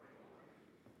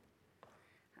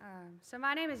So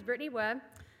my name is Brittany Webb,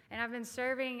 and I've been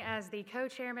serving as the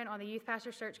co-chairman on the Youth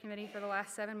Pastor Search Committee for the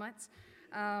last 7 months.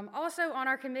 Also on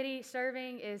our committee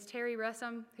serving is Terry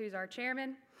Russum, who's our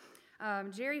chairman,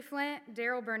 Jerry Flint,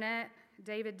 Daryl Burnett,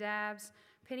 David Dabbs,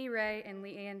 Penny Ray, and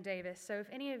Leanne Davis. So if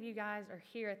any of you guys are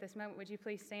here at this moment, would you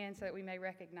please stand so that we may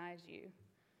recognize you?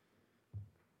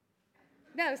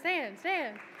 No, stand.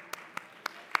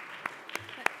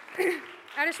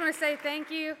 I just want to say thank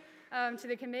you to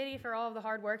the committee for all of the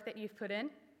hard work that you've put in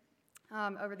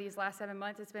over these last 7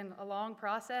 months. It's been a long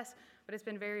process, but it's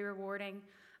been very rewarding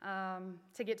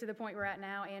to get to the point we're at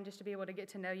now and just to be able to get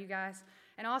to know you guys.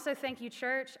 And also thank you,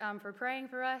 church, for praying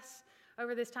for us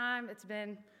over this time. It's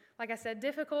been, like I said,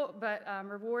 difficult, but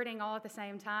rewarding all at the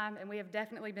same time, and we have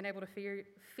definitely been able to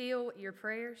feel your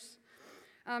prayers.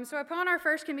 So upon our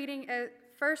first meeting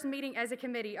as a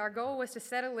committee, our goal was to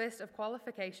set a list of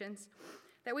qualifications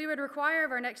that we would require of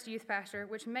our next youth pastor,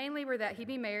 which mainly were that he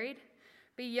be married,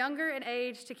 be younger in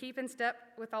age to keep in step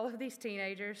with all of these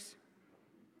teenagers,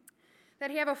 that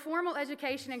he have a formal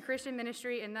education in Christian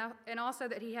ministry, and also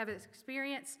that he have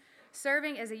experience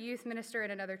serving as a youth minister in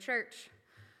another church.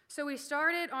 So we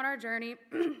started on our journey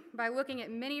by looking at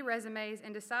many resumes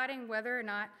and deciding whether or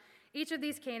not each of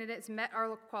these candidates met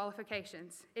our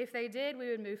qualifications. If they did, we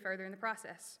would move further in the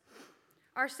process.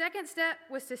 Our second step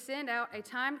was to send out a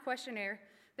timed questionnaire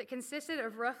that consisted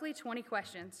of roughly 20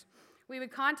 questions. We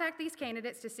would contact these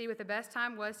candidates to see what the best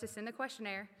time was to send the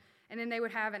questionnaire, and then they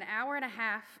would have an hour and a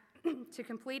half to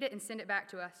complete it and send it back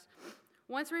to us.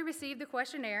 Once we received the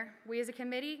questionnaire, we as a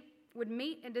committee would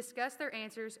meet and discuss their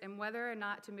answers and whether or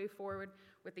not to move forward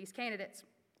with these candidates.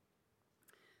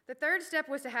 The third step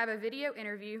was to have a video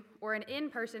interview or an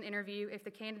in-person interview if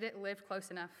the candidate lived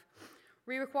close enough.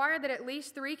 We required that at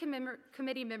least 3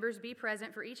 committee members be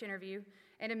present for each interview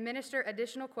and administer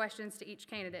additional questions to each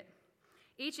candidate.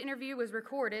 Each interview was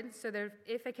recorded so that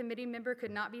if a committee member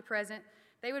could not be present,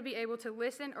 they would be able to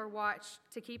listen or watch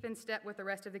to keep in step with the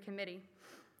rest of the committee.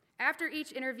 After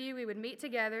each interview, we would meet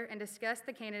together and discuss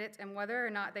the candidates and whether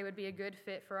or not they would be a good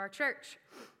fit for our church.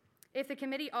 If the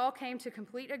committee all came to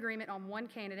complete agreement on one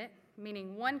candidate,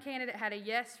 meaning one candidate had a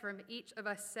yes from each of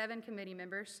us 7 committee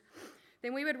members,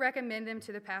 then we would recommend them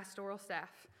to the pastoral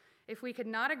staff. If we could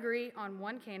not agree on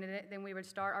one candidate, then we would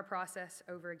start our process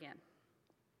over again.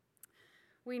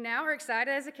 We now are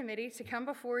excited as a committee to come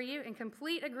before you in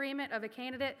complete agreement of a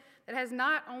candidate that has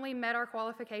not only met our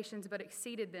qualifications, but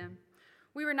exceeded them.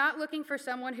 We were not looking for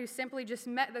someone who simply just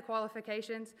met the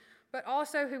qualifications, but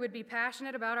also who would be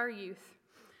passionate about our youth.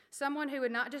 Someone who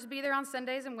would not just be there on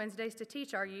Sundays and Wednesdays to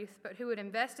teach our youth, but who would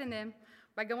invest in them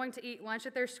by going to eat lunch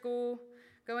at their school,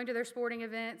 going to their sporting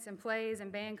events and plays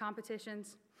and band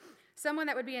competitions. Someone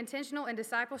that would be intentional in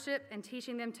discipleship and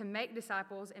teaching them to make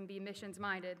disciples and be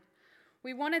missions-minded.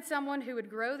 We wanted someone who would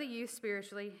grow the youth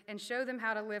spiritually and show them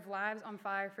how to live lives on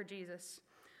fire for Jesus.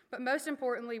 But most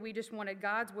importantly, we just wanted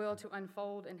God's will to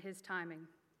unfold in His timing.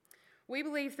 We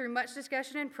believe through much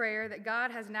discussion and prayer that God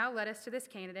has now led us to this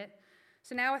candidate.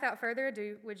 So now, without further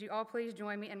ado, would you all please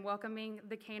join me in welcoming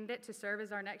the candidate to serve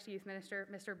as our next youth minister,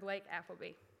 Mr. Blake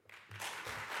Appleby.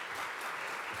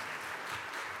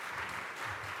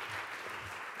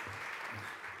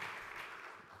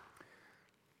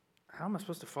 How am I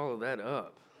supposed to follow that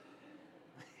up?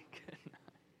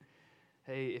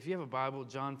 Hey, if you have a Bible,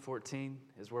 John 14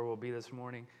 is where we'll be this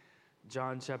morning.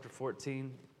 John chapter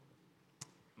 14.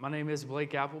 My name is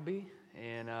Blake Appleby,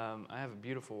 and I have a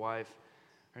beautiful wife.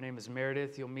 Her name is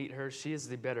Meredith. You'll meet her. She is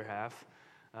the better half.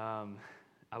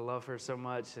 I love her so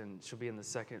much, and she'll be in the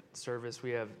second service.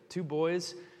 We have 2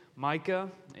 boys, Micah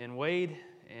and Wade,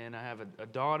 and I have a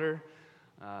daughter.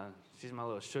 She's my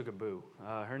little sugar boo.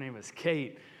 Her name is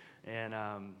Kate. And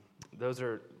those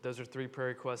are 3 prayer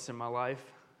requests in my life,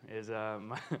 is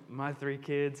my 3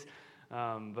 kids.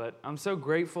 But I'm so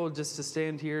grateful just to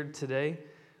stand here today.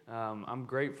 I'm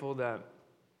grateful that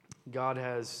God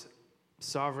has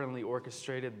sovereignly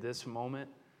orchestrated this moment,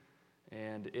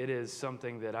 and it is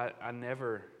something that I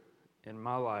never in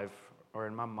my life or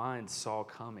in my mind saw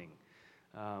coming.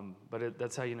 But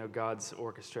that's how you know God's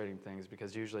orchestrating things,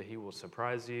 because usually He will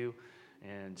surprise you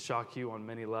and shock you on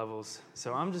many levels.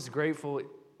 So I'm just grateful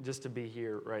just to be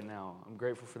here right now. I'm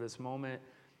grateful for this moment.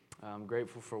 I'm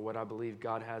grateful for what I believe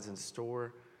God has in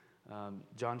store.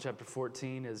 John chapter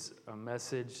 14 is a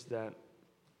message that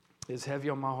is heavy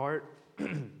on my heart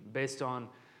based on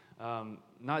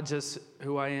not just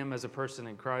who I am as a person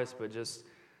in Christ, but just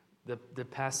the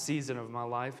past season of my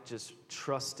life, just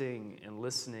trusting and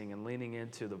listening and leaning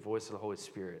into the voice of the Holy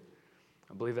Spirit.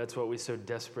 I believe that's what we so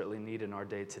desperately need in our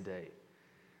day today.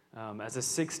 As a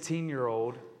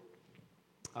 16-year-old,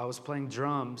 I was playing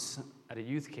drums at a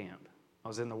youth camp. I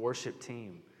was in the worship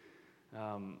team.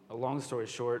 A long story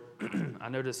short, I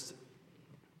noticed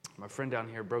my friend down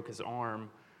here broke his arm.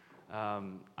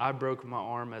 I broke my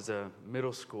arm as a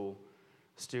middle school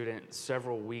student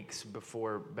several weeks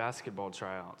before basketball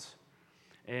tryouts.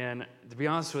 And to be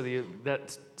honest with you,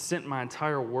 that sent my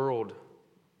entire world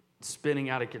spinning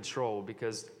out of control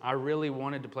because I really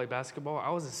wanted to play basketball.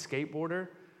 I was a skateboarder,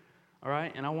 all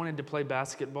right? And I wanted to play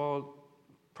basketball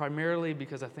primarily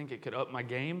because I think it could up my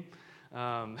game.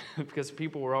 Because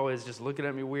people were always just looking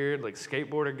at me weird, like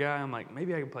skateboarder guy. I'm like,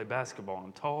 maybe I can play basketball.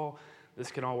 I'm tall.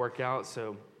 This can all work out.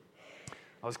 So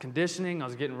I was conditioning. I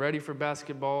was getting ready for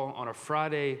basketball. On a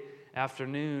Friday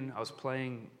afternoon, I was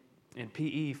playing in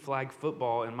PE flag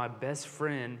football, and my best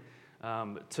friend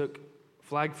took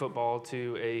flag football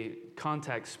to a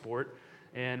contact sport,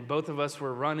 and both of us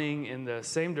were running in the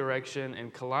same direction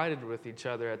and collided with each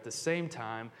other at the same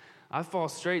time. I fall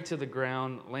straight to the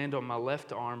ground, land on my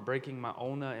left arm, breaking my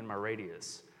ulna and my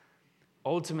radius.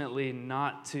 Ultimately,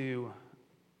 not to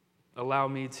allow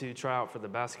me to try out for the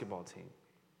basketball team.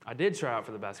 I did try out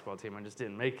for the basketball team, I just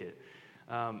didn't make it.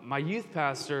 My youth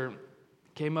pastor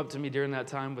came up to me during that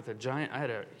time with I had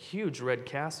a huge red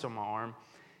cast on my arm,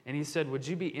 and he said, would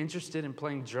you be interested in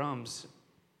playing drums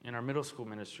in our middle school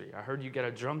ministry? I heard you got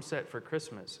a drum set for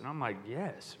Christmas. And I'm like,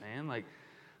 yes, man, like,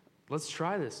 let's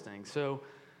try this thing. So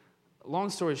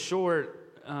long story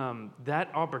short,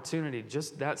 that opportunity,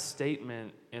 just that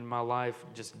statement in my life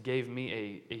just gave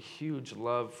me a huge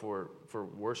love for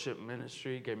worship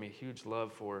ministry, gave me a huge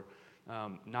love for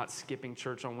not skipping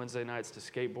church on Wednesday nights to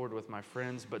skateboard with my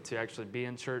friends, but to actually be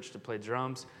in church, to play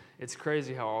drums. It's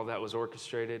crazy how all that was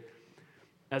orchestrated.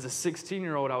 As a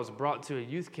 16-year-old, I was brought to a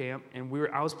youth camp, and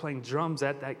I was playing drums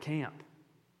at that camp,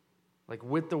 like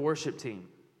with the worship team.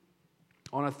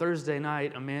 On a Thursday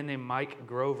night, a man named Mike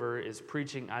Grover is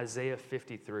preaching Isaiah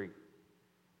 53.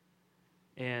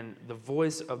 And the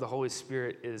voice of the Holy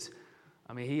Spirit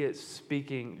he is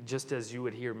speaking just as you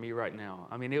would hear me right now.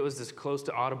 I mean, it was as close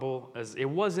to audible as, it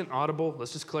wasn't audible.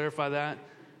 Let's just clarify that.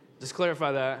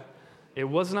 It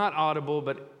was not audible,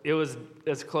 but it was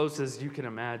as close as you can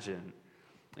imagine.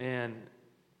 And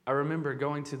I remember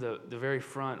going to the very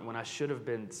front when I should have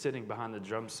been sitting behind the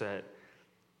drum set.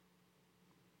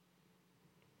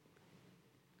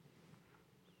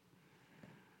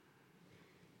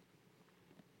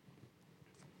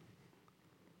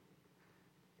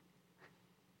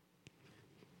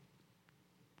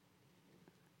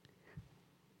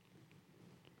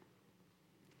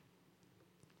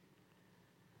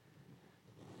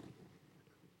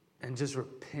 And just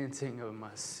repenting of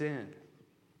my sin.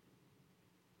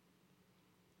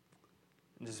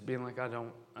 And just being like, I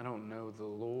don't know the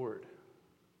Lord.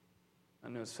 I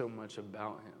know so much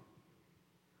about him.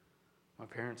 My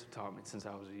parents have taught me since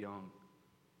I was young.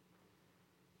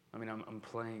 I mean,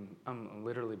 I'm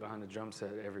literally behind the drum set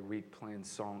every week playing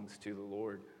songs to the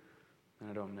Lord, and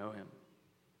I don't know him.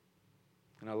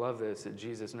 And I love this, that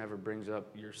Jesus never brings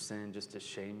up your sin just to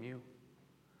shame you.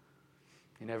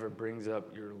 He never brings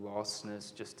up your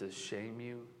lostness just to shame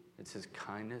you. It's his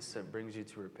kindness that brings you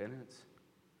to repentance.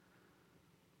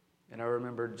 And I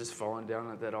remember just falling down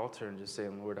at that altar and just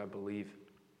saying, Lord, I believe.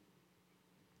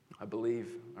 I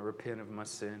believe. I repent of my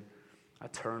sin. I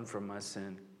turn from my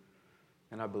sin.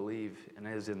 And I believe. And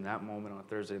it was in that moment on a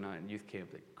Thursday night in youth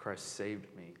camp that Christ saved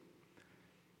me.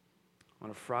 On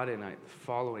a Friday night, the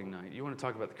following night, you want to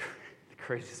talk about the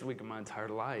craziest week of my entire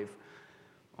life.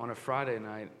 On a Friday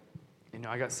night,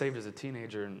 I got saved as a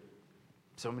teenager, and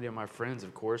so many of my friends,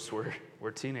 of course,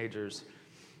 were teenagers.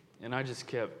 And I just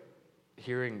kept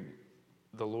hearing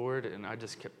the Lord, and I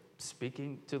just kept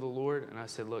speaking to the Lord. And I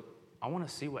said, look, I want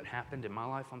to see what happened in my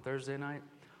life on Thursday night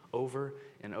over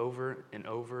and over and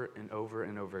over and over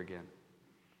and over again.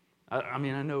 I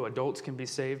mean, I know adults can be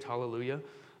saved, hallelujah.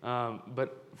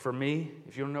 But for me,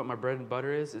 if you don't know what my bread and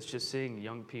butter is, it's just seeing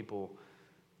young people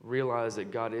realize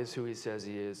that God is who he says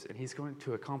he is, and he's going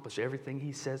to accomplish everything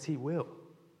he says he will.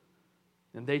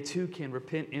 And they too can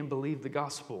repent and believe the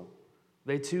gospel.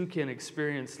 They too can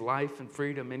experience life and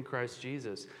freedom in Christ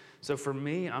Jesus. So for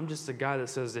me, I'm just a guy that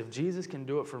says, if Jesus can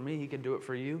do it for me, he can do it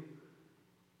for you.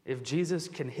 If Jesus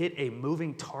can hit a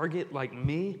moving target like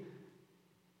me,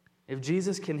 if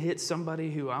Jesus can hit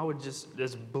somebody who I would just,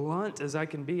 as blunt as I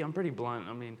can be, I'm pretty blunt.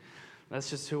 I mean,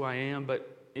 that's just who I am.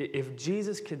 But if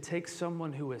Jesus can take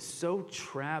someone who is so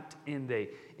trapped in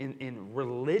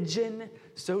religion,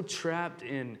 so trapped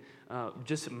in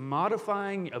just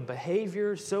modifying a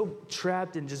behavior, so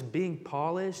trapped in just being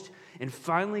polished, and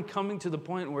finally coming to the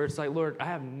point where it's like, Lord, I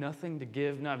have nothing to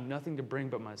give, I have nothing to bring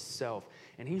but myself.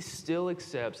 And he still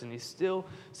accepts, and he still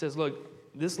says, look,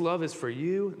 this love is for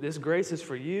you, this grace is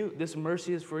for you, this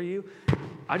mercy is for you,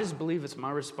 I just believe it's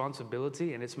my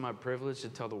responsibility and it's my privilege to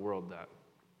tell the world that.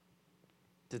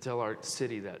 To tell our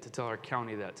city that, to tell our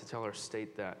county that, to tell our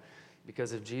state that.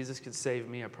 Because if Jesus could save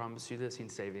me, I promise you this,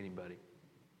 he'd save anybody.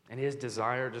 And his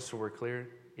desire, just so we're clear,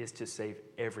 is to save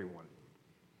everyone.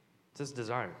 It's his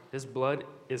desire. His blood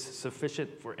is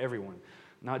sufficient for everyone,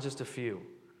 not just a few.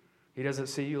 He doesn't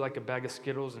see you like a bag of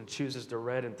Skittles and chooses the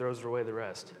red and throws away the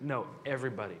rest. No,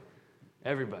 everybody.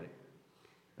 Everybody.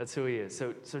 That's who he is.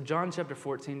 So John chapter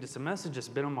 14, just a message that's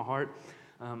been on my heart.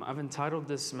 I've entitled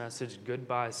this message,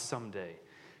 Goodbye Someday.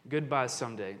 Goodbye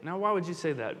Someday. Now, why would you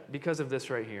say that? Because of this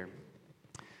right here.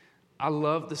 I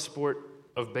love the sport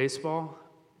of baseball.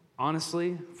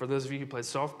 Honestly, for those of you who play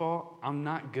softball, I'm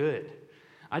not good.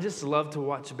 I just love to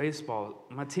watch baseball.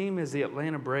 My team is the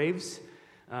Atlanta Braves.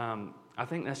 I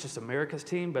think that's just America's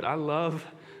team, but I love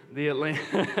the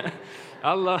Atlanta.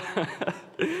 I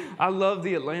love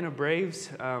the Atlanta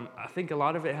Braves. I think a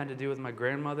lot of it had to do with my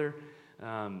grandmother.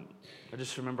 I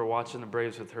just remember watching the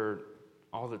Braves with her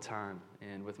all the time,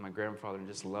 and with my grandfather, and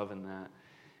just loving that.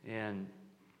 And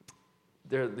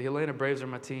the Atlanta Braves are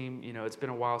my team. You know, it's been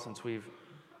a while since we've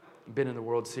been in the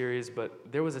World Series,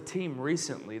 but there was a team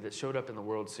recently that showed up in the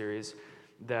World Series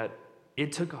that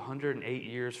it took 108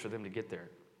 years for them to get there.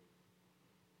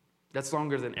 That's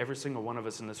longer than every single one of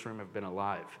us in this room have been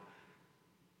alive.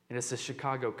 And it's the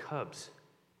Chicago Cubs.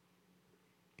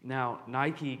 Now,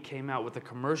 Nike came out with a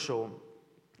commercial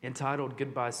entitled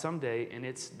Goodbye Someday, and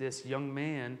it's this young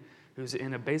man who's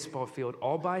in a baseball field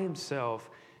all by himself,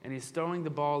 and he's throwing the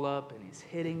ball up, and he's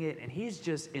hitting it, and he's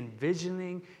just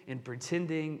envisioning and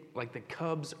pretending like the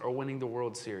Cubs are winning the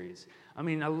World Series. I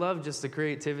mean, I love just the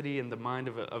creativity and the mind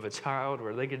of a child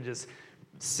where they can just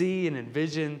see and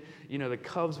envision, you know, the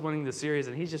Cubs winning the series,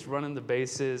 and he's just running the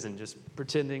bases and just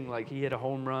pretending like he hit a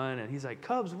home run, and he's like,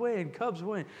 Cubs win, Cubs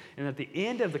win. And at the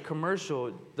end of the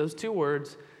commercial, those two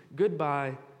words,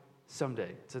 Goodbye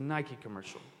Someday. It's a Nike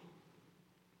commercial.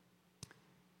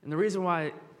 And the reason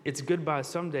why it's Goodbye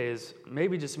Someday is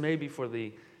maybe, just maybe, for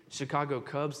the Chicago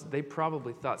Cubs, they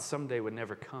probably thought someday would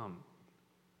never come.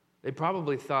 They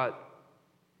probably thought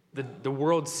the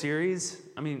World Series,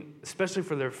 I mean, especially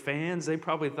for their fans, they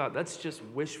probably thought that's just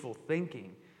wishful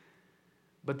thinking.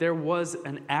 But there was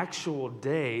an actual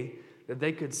day that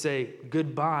they could say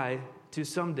goodbye to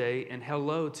someday and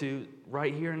hello to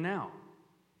right here and now.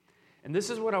 And this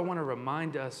is what I want to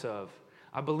remind us of.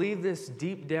 I believe this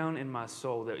deep down in my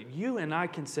soul, that you and I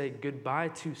can say goodbye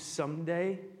to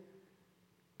someday.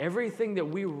 Everything that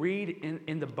we read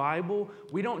in the Bible,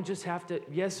 we don't just have to,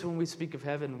 yes, when we speak of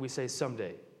heaven, we say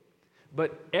someday.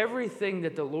 But everything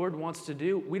that the Lord wants to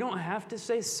do, we don't have to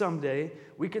say someday,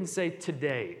 we can say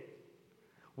today.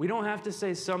 We don't have to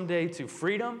say someday to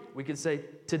freedom, we can say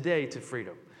today to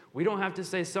freedom. We don't have to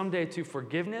say someday to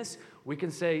forgiveness, we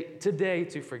can say today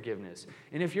to forgiveness.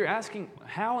 And if you're asking,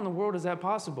 how in the world is that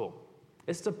possible?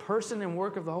 It's the person and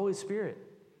work of the Holy Spirit.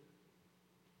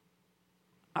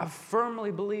 I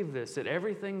firmly believe this, that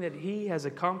everything that he has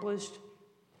accomplished,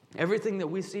 everything that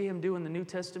we see him do in the New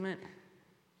Testament,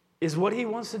 is what he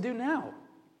wants to do now.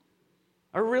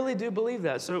 I really do believe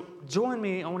that. So join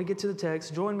me, I want to get to the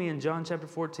text, join me in John chapter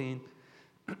 14.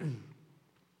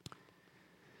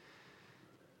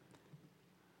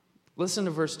 Listen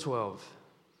to verse 12.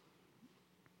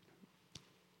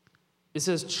 It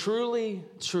says, truly,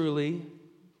 truly,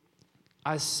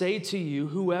 I say to you,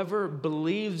 whoever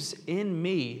believes in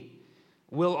me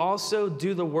will also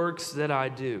do the works that I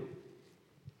do.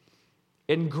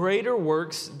 And greater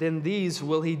works than these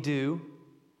will he do,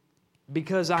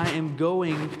 because I am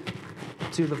going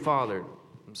to the Father.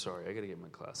 I'm sorry, I got to get my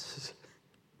glasses.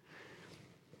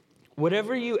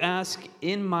 Whatever you ask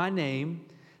in my name,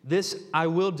 this I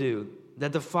will do,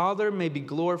 that the Father may be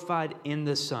glorified in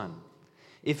the Son.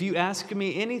 If you ask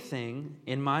me anything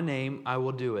in my name, I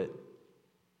will do it.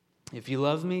 If you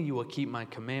love me, you will keep my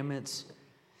commandments.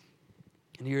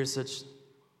 And here's such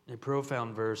a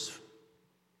profound verse.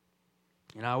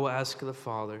 And I will ask the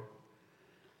Father,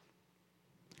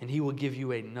 and he will give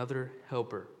you another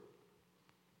helper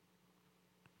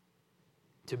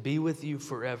to be with you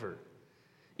forever.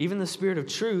 Even the Spirit of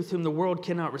truth, whom the world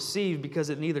cannot receive because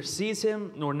it neither sees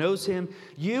him nor knows him.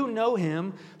 You know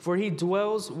him, for he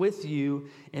dwells with you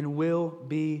and will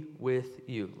be with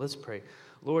you. Let's pray.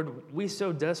 Lord, we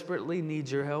so desperately need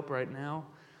your help right now.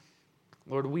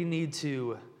 Lord, we need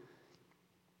to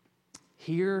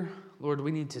hear. Lord,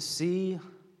 we need to see.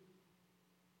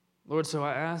 Lord, so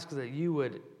I ask that you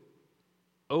would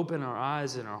open our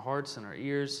eyes and our hearts and our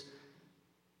ears.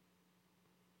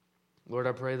 Lord,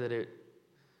 I pray that it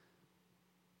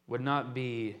would not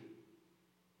be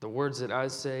words that I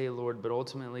say, Lord, but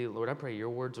ultimately, Lord, I pray your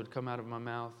words would come out of my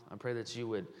mouth. I pray that you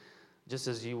would, just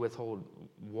as you withhold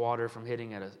water from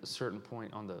hitting at a certain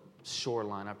point on the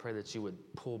shoreline, I pray that you would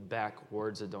pull back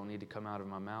words that don't need to come out of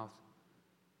my mouth.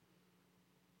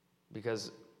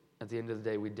 Because at the end of the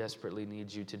day, we desperately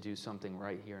need you to do something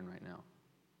right here and right now.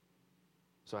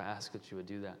 So I ask that you would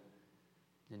do that.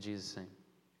 In Jesus' name,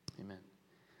 amen.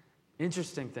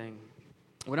 Interesting thing.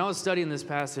 When I was studying this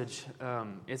passage,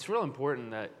 it's real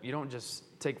important that you don't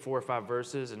just take 4 or 5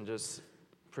 verses and just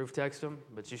proof text them,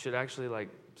 but you should actually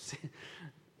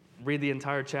read the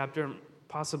entire chapter,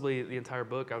 possibly the entire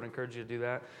book. I would encourage you to do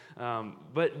that.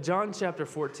 But John chapter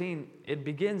 14, it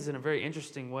begins in a very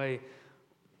interesting way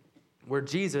where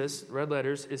Jesus, red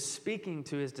letters, is speaking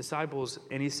to his disciples,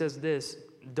 and he says this,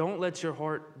 "Don't let your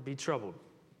heart be troubled."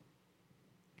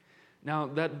 Now,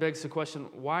 that begs the question,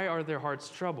 why are their hearts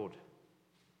troubled?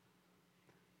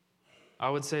 I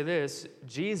would say this,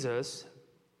 Jesus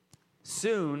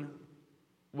soon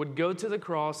would go to the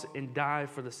cross and die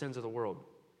for the sins of the world.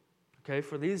 Okay,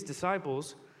 for these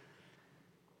disciples,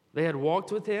 they had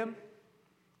walked with him,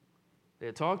 they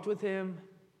had talked with him,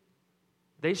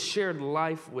 they shared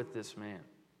life with this man.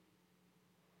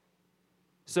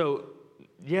 So,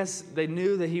 yes, they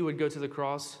knew that he would go to the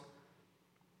cross,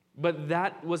 but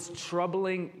that was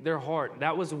troubling their heart.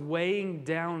 That was weighing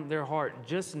down their heart,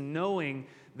 just knowing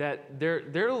that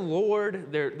their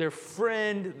Lord, their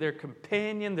friend, their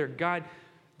companion, their guide,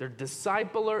 their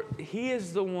discipler, he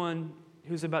is the one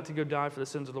who's about to go die for the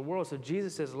sins of the world. So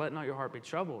Jesus says, "Let not your heart be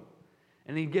troubled."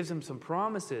 And he gives them some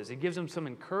promises. He gives them some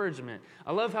encouragement.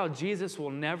 I love how Jesus will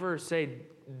never say,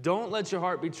 "Don't let your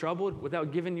heart be troubled,"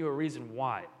 without giving you a reason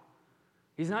why.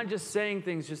 He's not just saying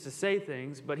things just to say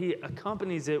things, but he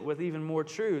accompanies it with even more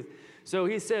truth. So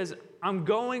he says, "I'm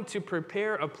going to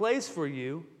prepare a place for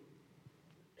you.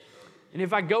 And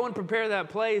if I go and prepare that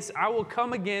place, I will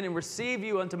come again and receive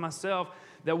you unto myself,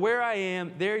 that where I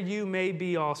am, there you may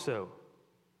be also."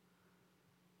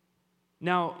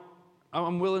 Now,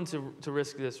 I'm willing to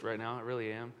risk this right now. I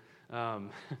really am.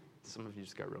 Some of you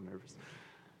just got real nervous.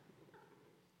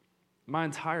 My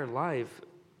entire life,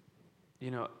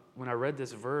 when I read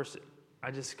this verse,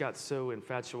 I just got so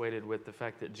infatuated with the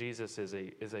fact that Jesus is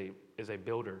a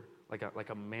builder, like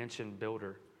a mansion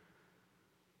builder.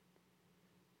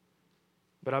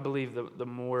 But I believe the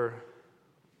more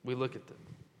we look at the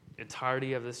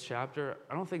entirety of this chapter,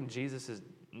 I don't think Jesus is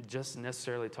just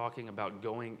necessarily talking about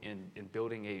going and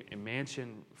building a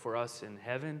mansion for us in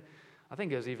heaven. I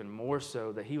think it was even more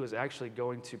so that he was actually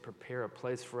going to prepare a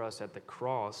place for us at the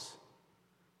cross,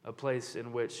 a place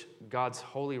in which God's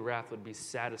holy wrath would be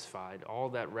satisfied. All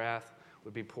that wrath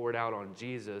would be poured out on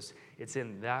Jesus. It's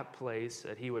in that place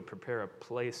that he would prepare a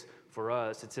place for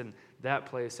us. It's in that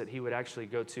place that he would actually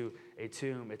go to a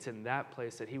tomb. It's in that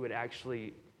place that he would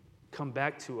actually come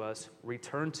back to us,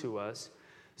 return to us.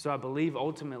 So I believe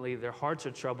ultimately their hearts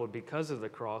are troubled because of the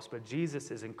cross, but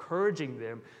Jesus is encouraging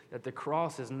them that the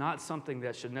cross is not something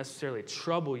that should necessarily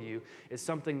trouble you. It's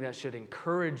something that should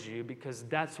encourage you, because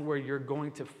that's where you're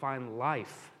going to find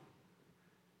life.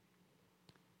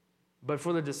 But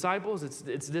for the disciples,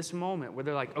 it's this moment where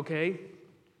they're like, okay,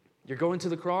 you're going to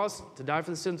the cross to die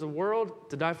for the sins of the world,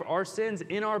 to die for our sins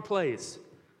in our place.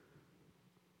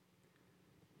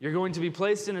 You're going to be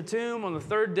placed in a tomb. On the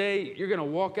 3rd day, you're going to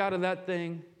walk out of that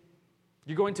thing.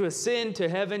 You're going to ascend to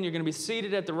heaven. You're going to be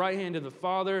seated at the right hand of the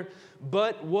Father.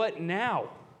 But what now?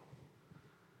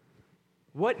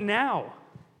 What now?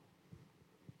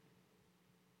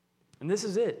 And this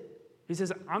is it. He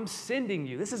says, I'm sending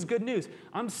you. This is good news.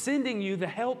 I'm sending you the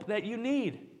help that you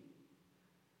need.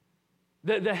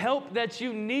 The help that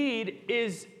you need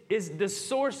is the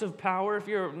source of power. If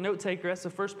you're a note taker, that's the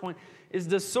first point, is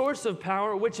the source of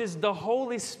power, which is the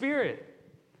Holy Spirit.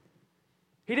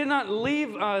 He did not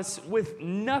leave us with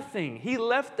nothing. He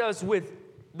left us with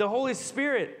the Holy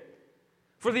Spirit.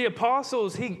 For the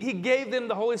apostles, he gave them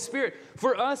the Holy Spirit.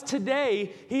 For us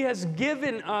today, he has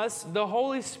given us the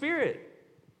Holy Spirit.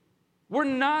 We're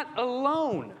not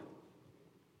alone.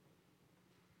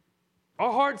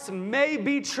 Our hearts may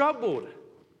be troubled.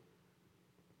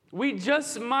 We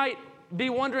just might be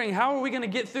wondering, how are we going to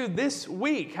get through this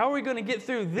week? How are we going to get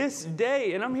through this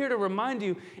day? And I'm here to remind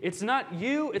you, it's not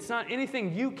you, it's not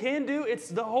anything you can do, it's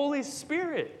the Holy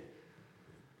Spirit.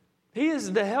 He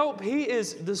is the help, he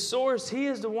is the source, he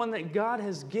is the one that God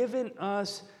has given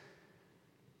us,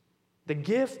 the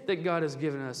gift that God has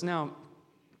given us. Now,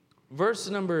 verse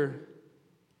number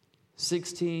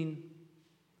 16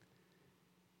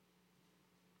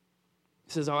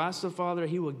 says, I'll ask the Father,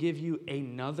 he will give you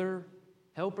another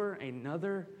helper,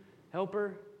 another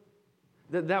helper.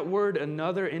 That word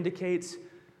another indicates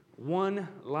one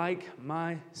like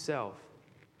myself.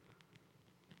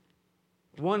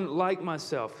 One like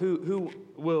myself who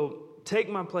will take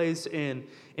my place and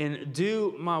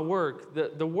do my work.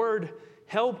 The word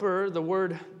helper, the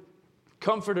word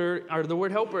comforter, or the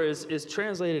word helper is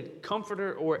translated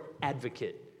comforter or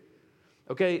advocate.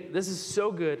 Okay, this is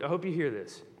so good. I hope you hear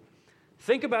this.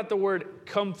 Think about the word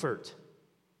comfort.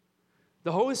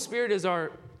 The Holy Spirit is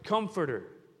our comforter,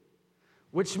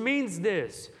 which means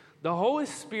this. The Holy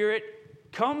Spirit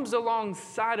comes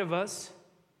alongside of us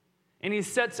and he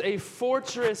sets a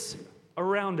fortress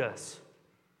around us.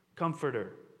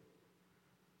 Comforter.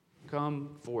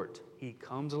 Comfort. He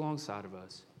comes alongside of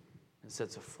us and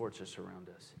sets a fortress around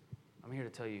us. I'm here to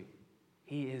tell you,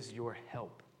 he is your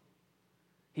help.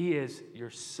 He is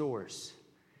your source.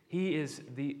 He is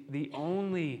the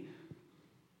only,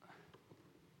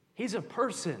 he's a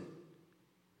person.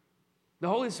 The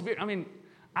Holy Spirit,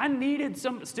 I needed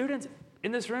some students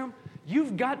in this room.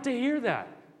 You've got to hear that.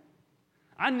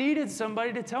 I needed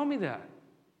somebody to tell me that.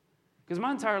 Because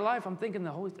my entire life, I'm thinking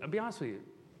I'll be honest with you.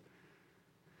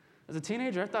 As a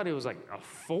teenager, I thought it was like a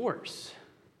force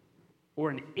or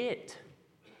an it.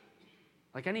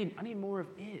 Like I need more of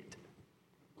it.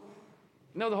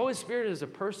 No, the Holy Spirit is a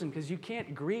person because you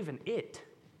can't grieve an it.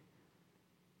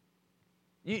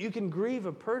 You can grieve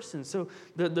a person. So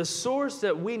the source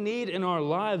that we need in our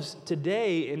lives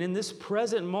today and in this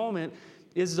present moment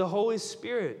is the Holy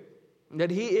Spirit. That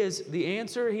he is the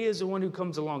answer. He is the one who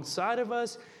comes alongside of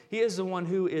us. He is the one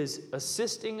who is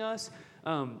assisting us.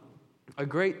 A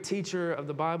great teacher of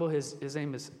the Bible, his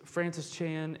name is Francis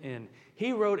Chan, and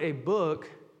he wrote a book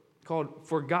called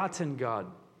Forgotten God.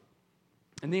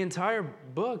 And the entire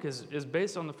book is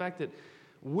based on the fact that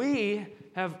we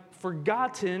have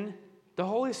forgotten the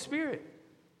Holy Spirit.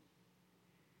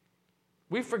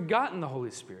 We've forgotten the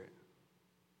Holy Spirit.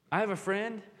 I have a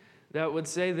friend that would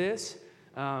say this.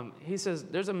 He says,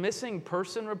 there's a missing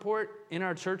person report in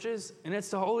our churches, and it's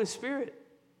the Holy Spirit.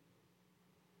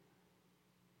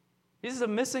 This is a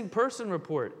missing person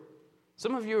report.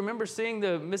 Some of you remember seeing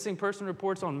the missing person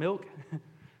reports on milk?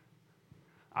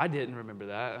 I didn't remember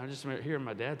that. I just remember hearing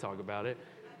my dad talk about it.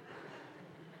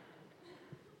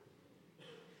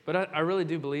 But I really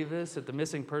do believe this, that the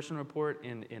missing person report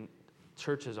in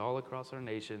churches all across our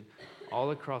nation,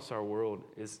 all across our world,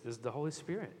 is the Holy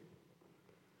Spirit.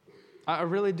 I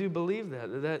really do believe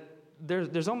that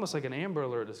there's almost like an Amber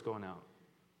Alert that's going out.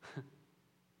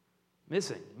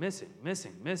 Missing.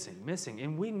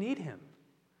 And we need him.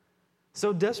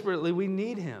 So desperately, we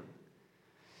need him.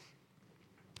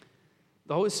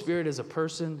 The Holy Spirit is a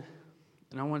person,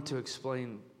 and I want to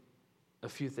explain a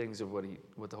few things of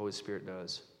what the Holy Spirit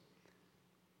does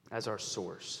as our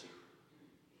source.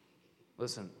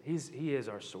 Listen, he is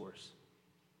our source.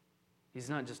 He's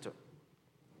not just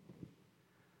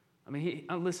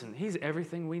listen, he's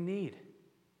everything we need.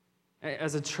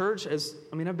 As a church,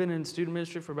 I've been in student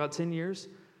ministry for about 10 years.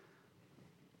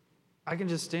 I can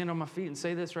just stand on my feet and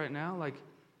say this right now. Like,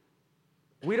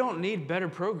 we don't need better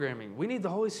programming. We need the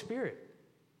Holy Spirit.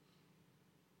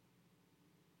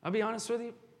 I'll be honest with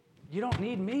you. You don't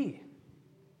need me.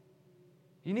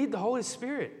 You need the Holy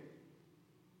Spirit.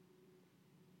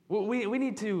 We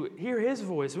need to hear his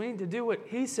voice. We need to do what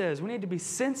he says. We need to be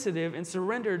sensitive and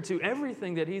surrendered to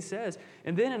everything that he says.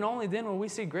 And then and only then will we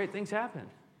see great things happen.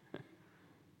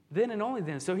 Then and only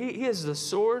then. So he is the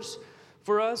source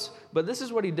for us. But this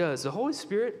is what he does. The Holy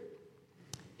Spirit,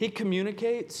 he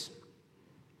communicates.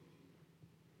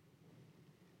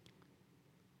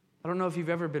 I don't know if you've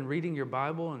ever been reading your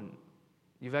Bible and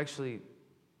you've actually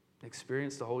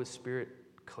experienced the Holy Spirit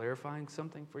clarifying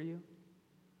something for you.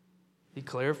 He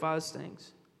clarifies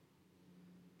things.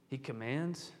 He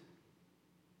commands.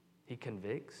 He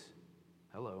convicts.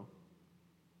 Hello.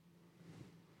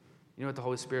 You know what the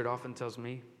Holy Spirit often tells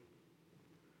me?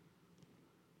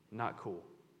 Not cool.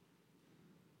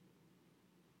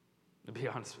 To be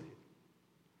honest with you.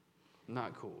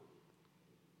 Not cool.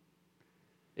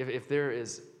 If there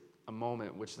is a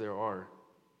moment, which there are,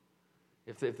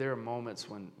 if there are moments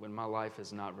when my life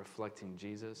is not reflecting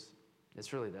Jesus,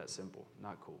 it's really that simple.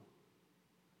 Not cool.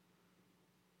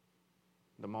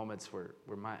 The moments where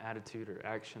my attitude or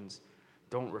actions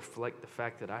don't reflect the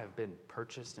fact that I have been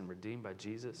purchased and redeemed by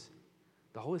Jesus.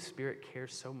 The Holy Spirit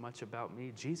cares so much about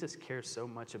me. Jesus cares so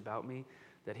much about me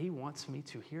that he wants me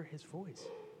to hear his voice.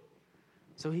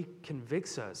 So he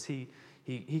convicts us. He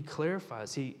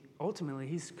clarifies. Ultimately,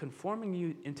 he's conforming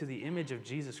you into the image of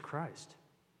Jesus Christ.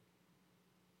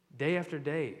 Day after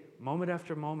day, moment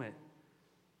after moment,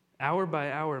 hour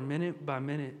by hour, minute by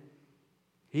minute,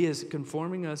 he is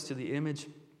conforming us to the image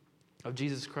of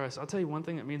Jesus Christ. I'll tell you one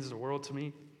thing that means the world to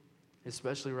me.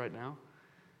 especially right now,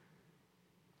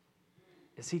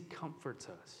 is He comforts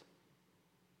us.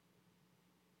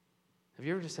 Have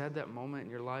you ever just had that moment in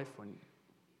your life when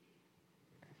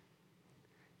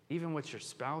even what your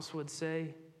spouse would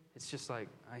say, it's just like,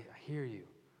 I hear you.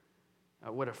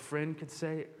 What a friend could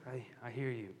say, I hear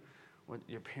you. What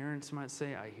your parents might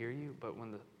say, I hear you. But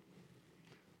when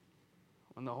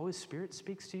the Holy Spirit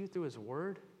speaks to you through His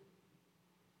Word,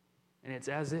 and it's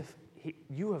as if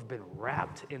you have been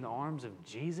wrapped in the arms of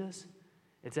Jesus,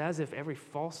 it's as if every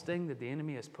false thing that the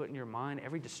enemy has put in your mind,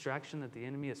 every distraction that the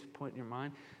enemy has put in your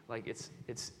mind, like it's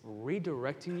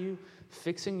redirecting you,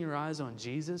 fixing your eyes on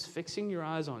Jesus, fixing your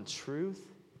eyes on truth.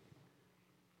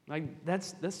 Like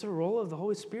that's the role of the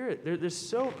Holy Spirit.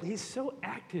 He's so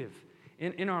active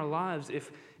in our lives.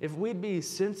 If we'd be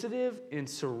sensitive and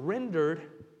surrendered,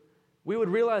 we would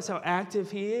realize how active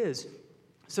He is.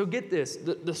 So get this,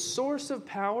 the source of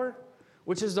power,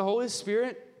 which is the Holy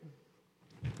Spirit,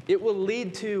 it will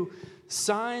lead to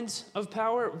signs of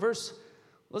power.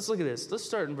 Let's look at this. Let's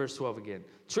start in verse 12 again.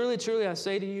 Truly, truly, I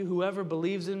say to you, whoever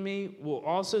believes in me will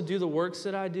also do the works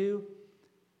that I do,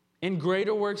 and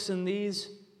greater works than these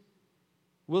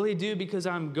will he do, because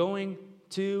I'm going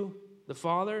to the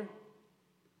Father.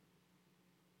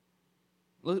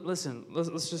 Listen,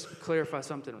 let's just clarify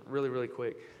something really, really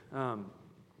quick.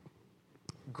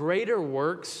 Greater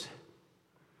works.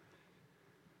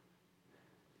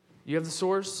 You have the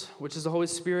source, which is the Holy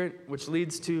Spirit, which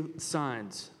leads to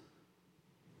signs.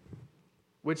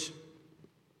 Which,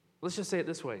 let's just say it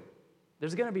this way.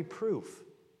 There's going to be proof.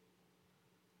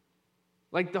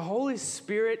 Like the Holy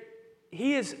Spirit,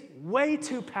 He is way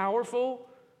too powerful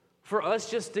for us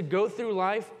just to go through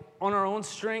life on our own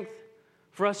strength,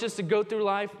 for us just to go through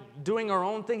life doing our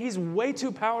own thing. He's way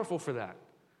too powerful for that.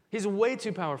 He's way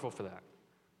too powerful for that.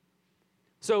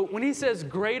 So when He says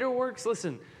greater works,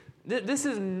 listen, this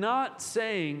is not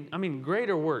saying,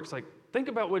 greater works. Like, think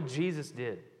about what Jesus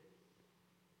did.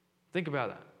 Think about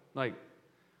that. Like,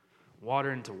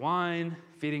 water into wine,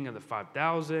 feeding of the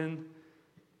 5,000,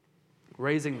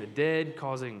 raising the dead,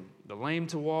 causing the lame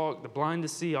to walk, the blind to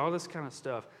see, all this kind of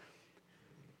stuff.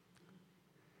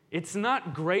 It's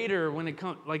not greater when it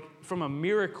comes, like, from a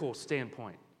miracle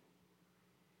standpoint.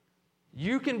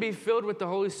 You can be filled with the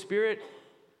Holy Spirit,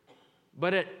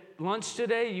 but at lunch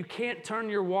today, you can't turn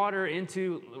your water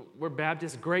into, we're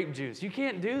Baptist, grape juice. You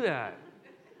can't do that.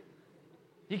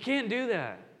 You can't do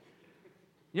that.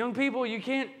 Young people, you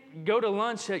can't go to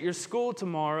lunch at your school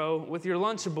tomorrow with your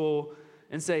Lunchable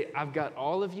and say, I've got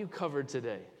all of you covered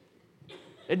today.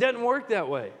 It doesn't work that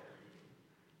way.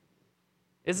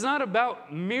 It's not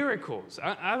about miracles.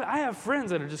 I have friends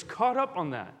that are just caught up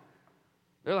on that.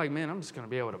 They're like, man, I'm just going to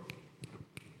be able to.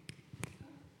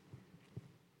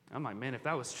 I'm like, man, if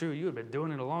that was true, you would have been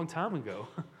doing it a long time ago.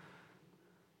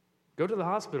 Go to the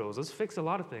hospitals. Let's fix a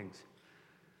lot of things.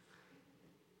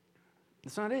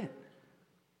 That's not it.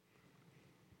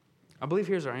 I believe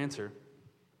here's our answer.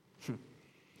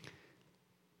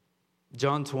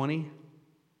 John 20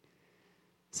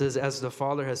 says, as the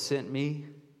Father has sent me,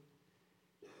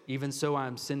 even so I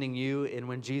am sending you. And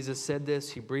when Jesus said this,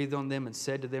 He breathed on them and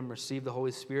said to them, receive the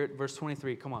Holy Spirit. Verse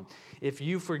 23, come on. If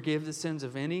you forgive the sins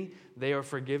of any, they are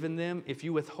forgiven them. If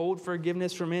you withhold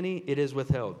forgiveness from any, it is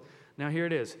withheld. Now here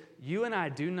it is. You and I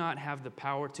do not have the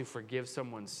power to forgive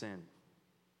someone's sin.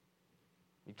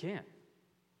 You can't.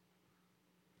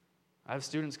 I have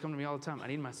students come to me all the time. I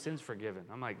need my sins forgiven.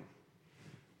 I'm like,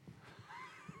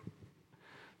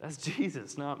 that's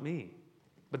Jesus, not me.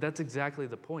 But that's exactly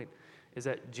the point, is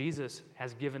that Jesus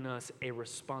has given us a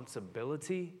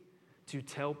responsibility to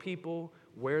tell people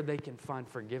where they can find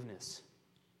forgiveness.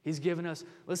 He's given us,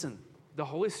 listen, the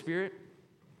Holy Spirit,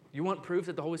 you want proof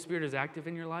that the Holy Spirit is active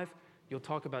in your life? You'll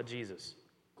talk about Jesus.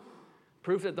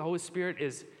 Proof that the Holy Spirit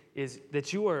is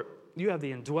that you have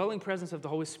the indwelling presence of the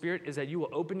Holy Spirit is that you will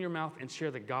open your mouth and share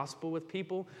the gospel with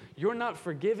people. You're not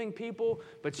forgiving people,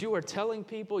 but you are telling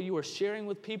people, you are sharing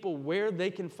with people where they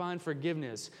can find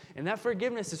forgiveness. And that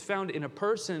forgiveness is found in a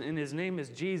person, and His name is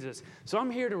Jesus. So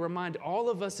I'm here to remind all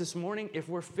of us this morning, if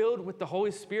we're filled with the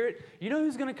Holy Spirit, you know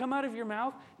who's going to come out of your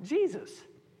mouth? Jesus.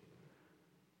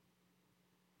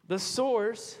 The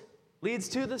source leads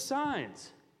to the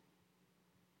signs.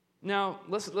 Now,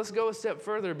 let's go a step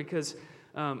further, because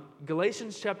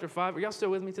Galatians chapter 5, are y'all still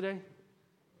with me today?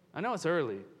 I know it's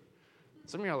early.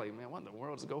 Some of y'all are like, man, what in the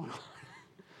world is going on?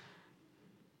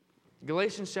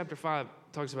 Galatians chapter 5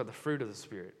 talks about the fruit of the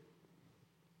Spirit.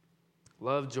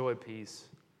 Love, joy, peace,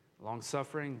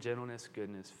 long-suffering, gentleness,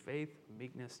 goodness, faith,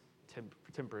 meekness,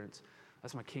 temperance.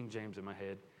 That's my King James in my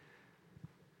head.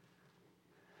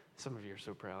 Some of you are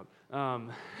so proud.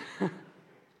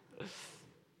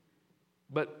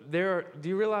 But do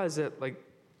you realize that, like,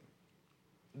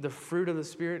 the fruit of the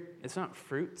Spirit, it's not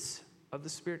fruits of the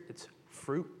Spirit, it's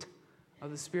fruit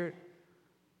of the Spirit.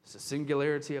 It's the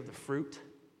singularity of the fruit.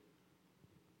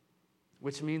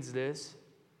 Which means this,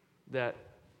 that,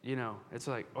 it's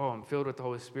like, oh, I'm filled with the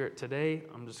Holy Spirit. Today,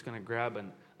 I'm just going to grab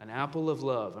an apple of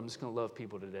love. I'm just going to love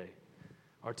people today.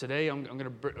 Or today, I'm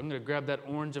going to grab that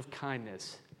orange of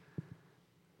kindness.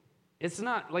 It's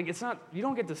not, you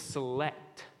don't get to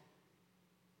select,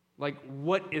 like,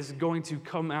 what is going to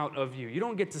come out of you. You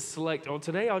don't get to select, oh,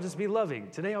 today I'll just be loving.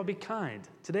 Today I'll be kind.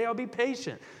 Today I'll be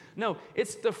patient. No,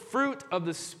 it's the fruit of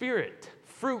the Spirit.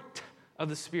 Fruit of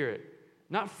the Spirit.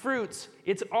 Not fruits.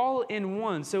 It's all in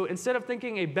one. So instead of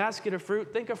thinking a basket of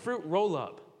fruit, think a fruit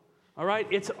roll-up. All right?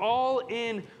 It's all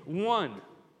in one.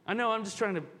 I know I'm just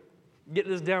trying to get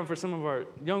this down for some of our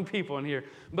young people in here.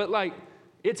 But,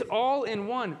 it's all in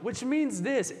one, which means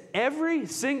this. Every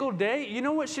single day, you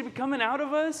know what should be coming out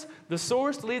of us? The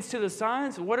source leads to the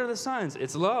signs. What are the signs?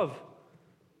 It's love.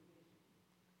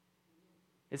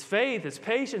 It's faith. It's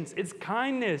patience. It's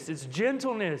kindness. It's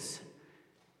gentleness.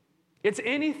 It's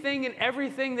anything and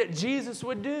everything that Jesus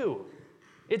would do.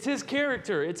 It's His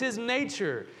character. It's His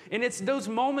nature. And it's those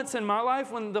moments in my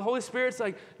life when the Holy Spirit's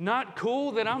like, not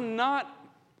cool, that I'm not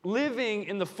living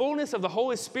in the fullness of the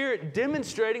Holy Spirit,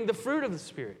 demonstrating the fruit of the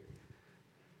Spirit.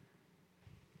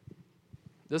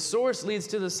 The source leads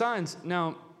to the signs.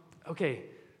 Now, okay,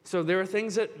 so there are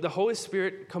things that the Holy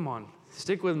Spirit, come on,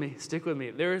 stick with me.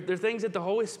 There are things that the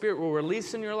Holy Spirit will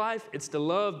release in your life. It's the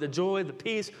love, the joy, the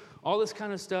peace, all this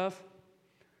kind of stuff.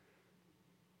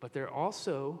 But there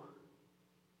also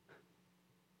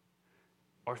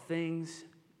are things,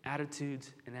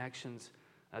 attitudes, and actions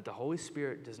that the Holy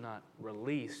Spirit does not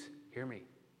release. Hear me.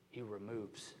 He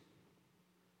removes.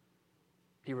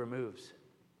 He removes.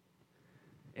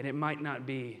 And it might not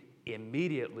be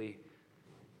immediately,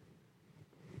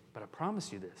 but I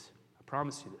promise you this.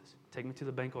 Take me to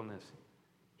the bank on this.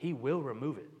 He will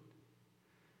remove it.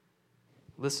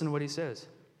 Listen to what He says.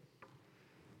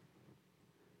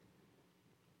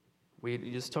 We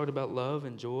just talked about love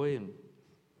and joy and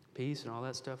peace and all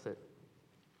that stuff that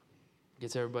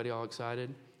gets everybody all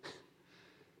excited.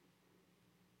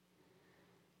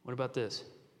 What about this?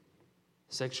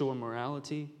 Sexual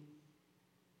immorality,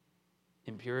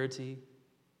 impurity,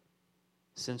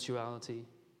 sensuality,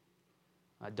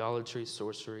 idolatry,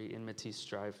 sorcery, enmity,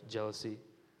 strife, jealousy,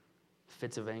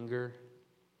 fits of anger,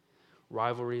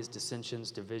 rivalries, dissensions,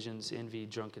 divisions, envy,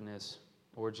 drunkenness,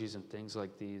 orgies, and things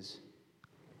like these.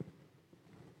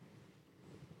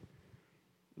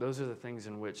 Those are the things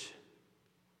in which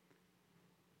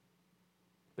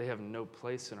they have no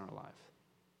place in our life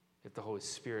if the Holy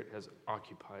Spirit has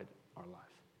occupied our life.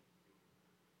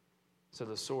 So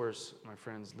the source, my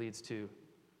friends, leads to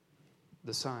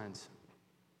the signs.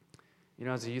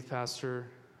 As a youth pastor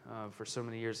for so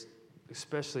many years,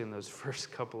 especially in those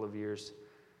first couple of years,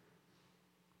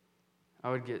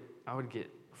 I would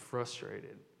get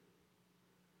frustrated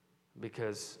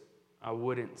because I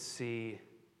wouldn't see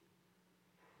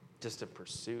just a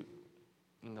pursuit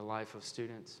in the life of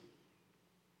students.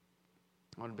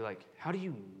 I would be like, how do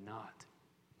you not?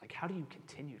 How do you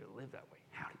continue to live that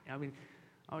way?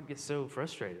 I would get so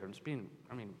frustrated. I'm just being,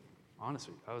 honest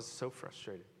with you. I was so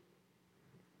frustrated.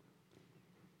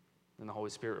 And the Holy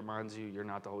Spirit reminds you, you're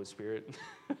not the Holy Spirit.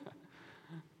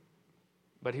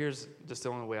 But here's just the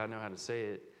only way I know how to say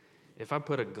it. If I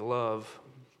put a glove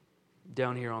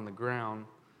down here on the ground,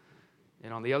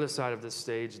 and on the other side of this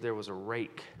stage, there was a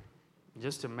rake.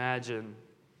 Just imagine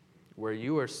where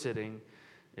you are sitting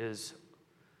is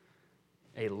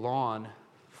a lawn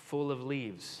full of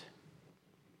leaves.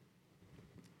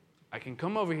 I can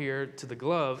come over here to the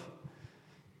glove,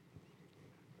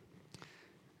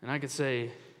 and I could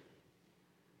say,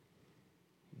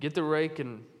 get the rake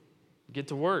and get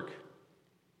to work.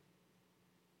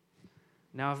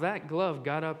 Now, if that glove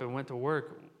got up and went to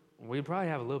work, we'd probably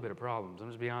have a little bit of problems. I'm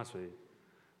just being honest with you.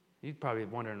 You'd probably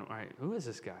be wondering, all right, who is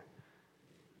this guy?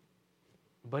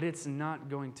 But it's not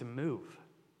going to move.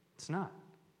 It's not.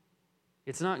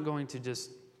 It's not going to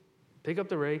just pick up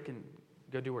the rake and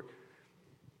go do work.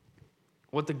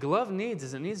 What the glove needs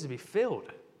is it needs to be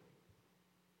filled.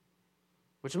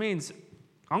 Which means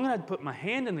I'm going to have to put my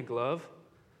hand in the glove,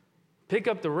 pick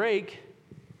up the rake,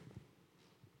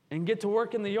 and get to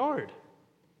work in the yard.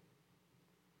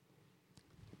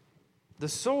 The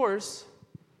source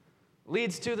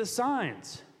leads to the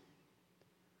signs.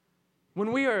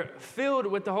 When we are filled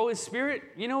with the Holy Spirit,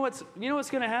 you know what's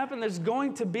going to happen? There's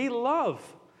going to be love.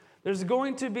 There's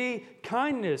going to be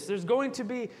kindness. There's going to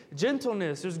be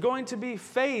gentleness. There's going to be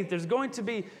faith. There's going to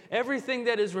be everything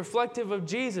that is reflective of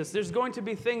Jesus. There's going to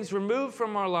be things removed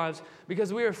from our lives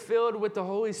because we are filled with the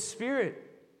Holy Spirit.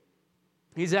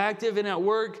 He's active and at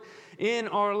work in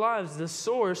our lives. The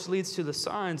source leads to the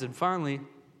signs. And finally,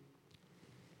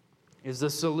 is the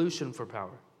solution for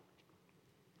power.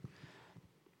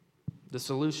 The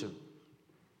solution.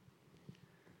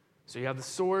 So you have the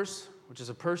source, which is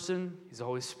a person. He's the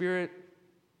Holy Spirit.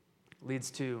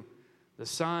 Leads to the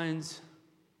signs.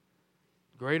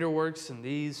 Greater works than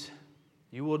these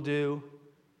you will do.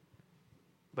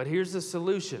 But here's the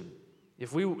solution.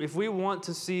 If we want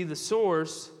to see the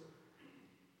source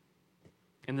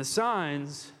and the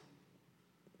signs,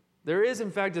 there is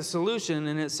in fact a solution,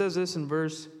 and it says this in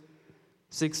verse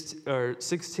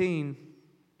 13.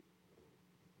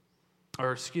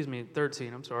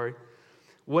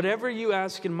 Whatever you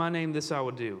ask in my name, this I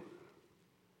will do,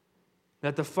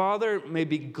 that the Father may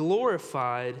be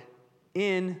glorified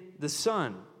in the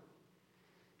Son.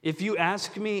 If you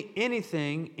ask me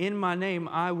anything in my name,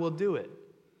 I will do it.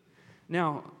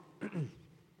 Now,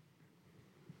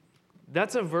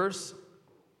 that's a verse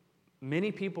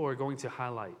many people are going to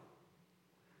highlight.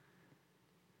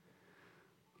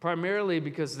 Primarily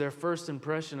because their first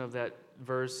impression of that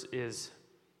verse is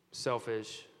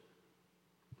selfish,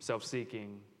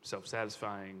 self-seeking,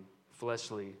 self-satisfying,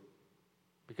 fleshly,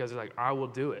 because they're like, I will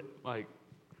do it. Like,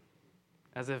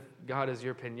 as if God is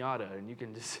your piñata and you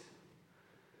can just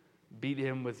beat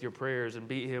him with your prayers and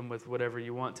beat him with whatever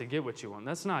you want to get what you want.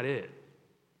 That's not it.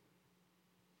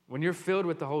 When you're filled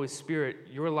with the Holy Spirit,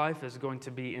 your life is going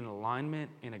to be in alignment,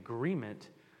 in agreement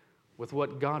with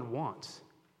what God wants.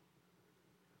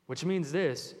 Which means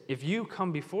this, if you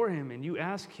come before him and you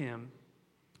ask him,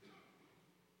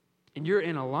 and you're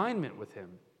in alignment with him,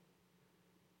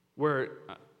 where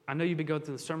I know you've been going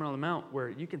through the Sermon on the Mount, where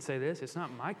you can say this, it's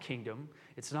not my kingdom,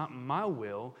 it's not my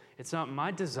will, it's not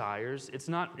my desires,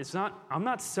 I'm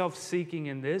not self-seeking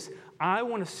in this. I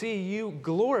want to see you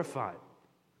glorified.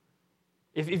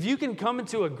 If you can come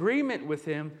into agreement with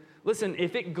him, listen,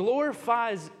 if it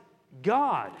glorifies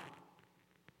God,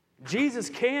 Jesus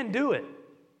can do it.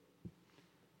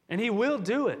 And he will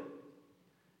do it.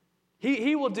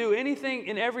 He will do anything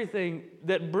and everything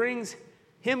that brings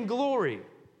him glory.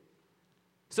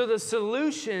 So the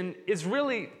solution is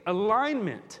really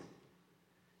alignment.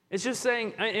 It's just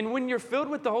saying, and when you're filled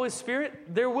with the Holy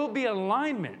Spirit, there will be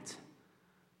alignment.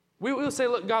 We will say,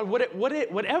 look, God,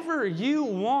 whatever you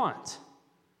want,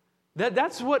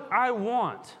 that's what I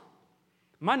want.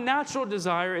 My natural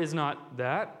desire is not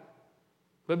that,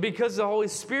 but because the Holy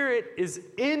Spirit is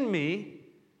in me,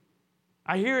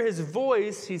 I hear his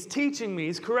voice, he's teaching me,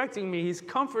 he's correcting me, he's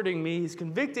comforting me, he's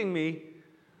convicting me.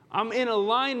 I'm in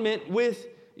alignment with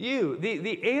you.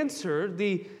 The answer,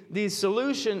 the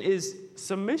solution is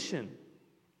submission.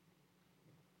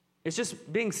 It's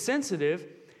just being sensitive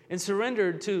and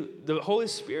surrendered to the Holy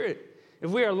Spirit. If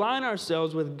we align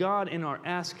ourselves with God in our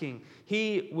asking,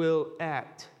 he will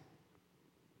act.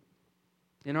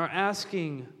 In our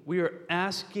asking, we are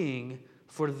asking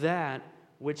for that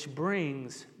which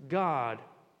brings God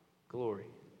glory.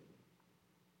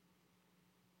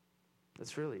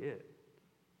 That's really it.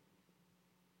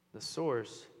 The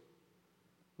source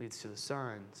leads to the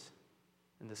signs,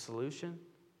 and the solution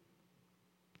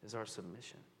is our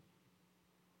submission.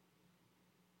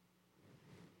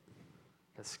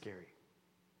 That's scary,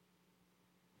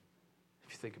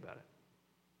 if you think about it.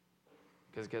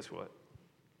 Because guess what?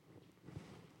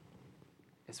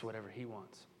 It's whatever he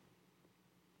wants.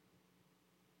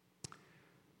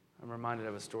 I'm reminded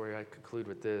of a story. I conclude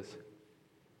with this.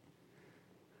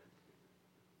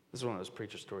 This is one of those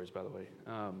preacher stories, by the way.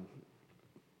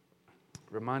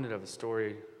 Reminded of a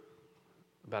story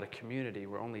about a community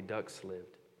where only ducks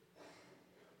lived.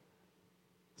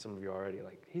 Some of you are already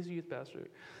like, he's a youth pastor.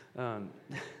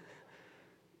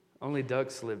 Only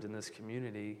ducks lived in this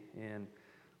community, and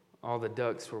all the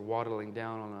ducks were waddling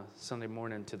down on a Sunday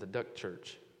morning to the duck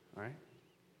church. All right?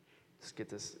 Just get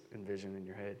this envision in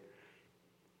your head.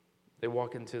 They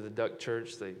walk into the duck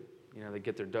church. They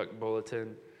get their duck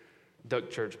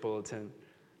church bulletin.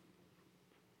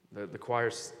 The choir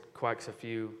quacks a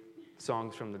few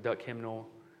songs from the duck hymnal.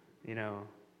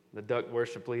 The duck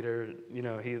worship leader,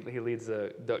 he leads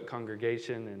the duck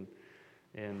congregation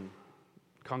and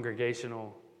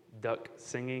congregational duck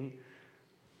singing.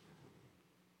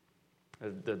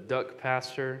 The duck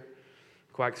pastor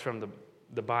quacks from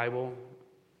the Bible.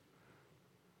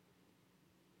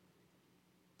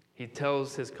 He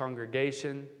tells his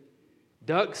congregation,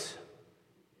 ducks,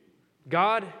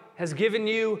 God has given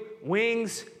you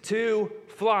wings to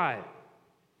fly.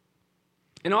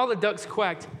 And all the ducks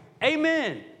quacked,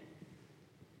 amen.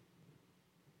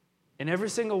 And every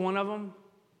single one of them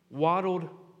waddled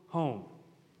home.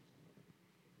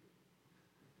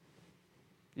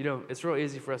 You know, it's real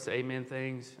easy for us to amen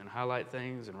things and highlight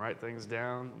things and write things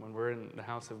down when we're in the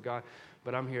house of God.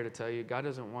 But I'm here to tell you, God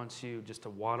doesn't want you just to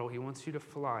waddle. He wants you to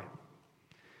fly.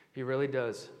 He really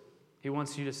does. He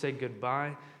wants you to say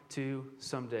goodbye to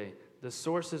someday. The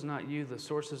source is not you. The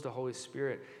source is the Holy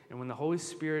Spirit. And when the Holy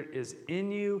Spirit is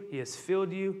in you, He has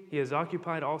filled you, He has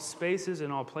occupied all spaces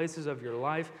and all places of your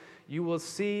life, you will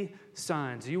see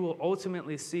signs. You will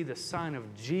ultimately see the sign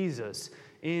of Jesus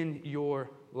in your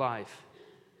life.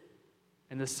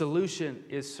 And the solution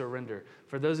is surrender.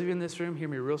 For those of you in this room, hear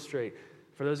me real straight.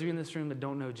 For those of you in this room that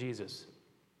don't know Jesus,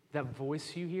 that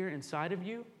voice you hear inside of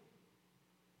you,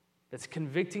 that's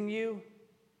convicting you,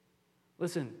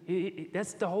 listen,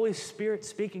 that's the Holy Spirit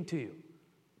speaking to you.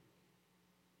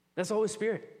 That's the Holy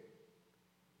Spirit.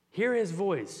 Hear His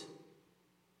voice.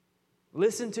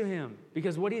 Listen to Him,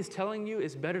 because what He is telling you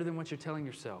is better than what you're telling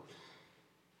yourself.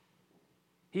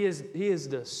 He is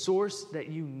the source that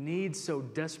you need so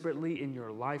desperately in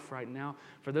your life right now.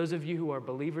 For those of you who are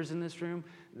believers in this room,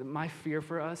 my fear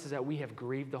for us is that we have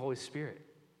grieved the Holy Spirit.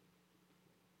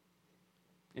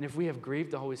 And if we have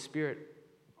grieved the Holy Spirit,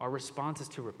 our response is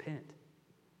to repent.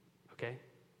 Okay?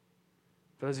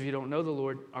 For those of you who don't know the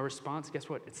Lord, our response, guess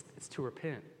what? It's to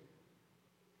repent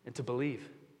and to believe.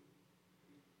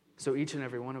 So each and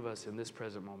every one of us in this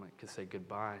present moment can say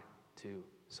goodbye to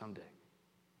someday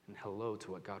and hello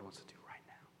to what God wants to do right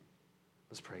now.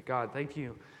 Let's pray. God, thank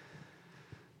you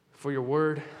for your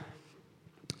word.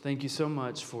 Thank you so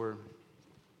much for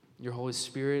your Holy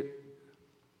Spirit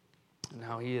and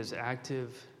how He is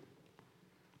active.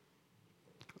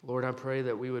 Lord, I pray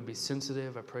that we would be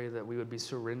sensitive. I pray that we would be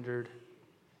surrendered.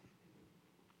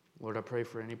 Lord, I pray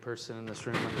for any person in this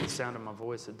room under the sound of my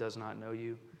voice that does not know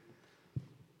you.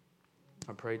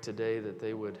 I pray today that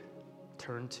they would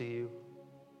turn to you,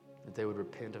 that they would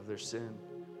repent of their sin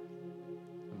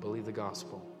and believe the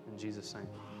gospel. In Jesus' name,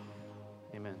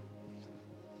 amen.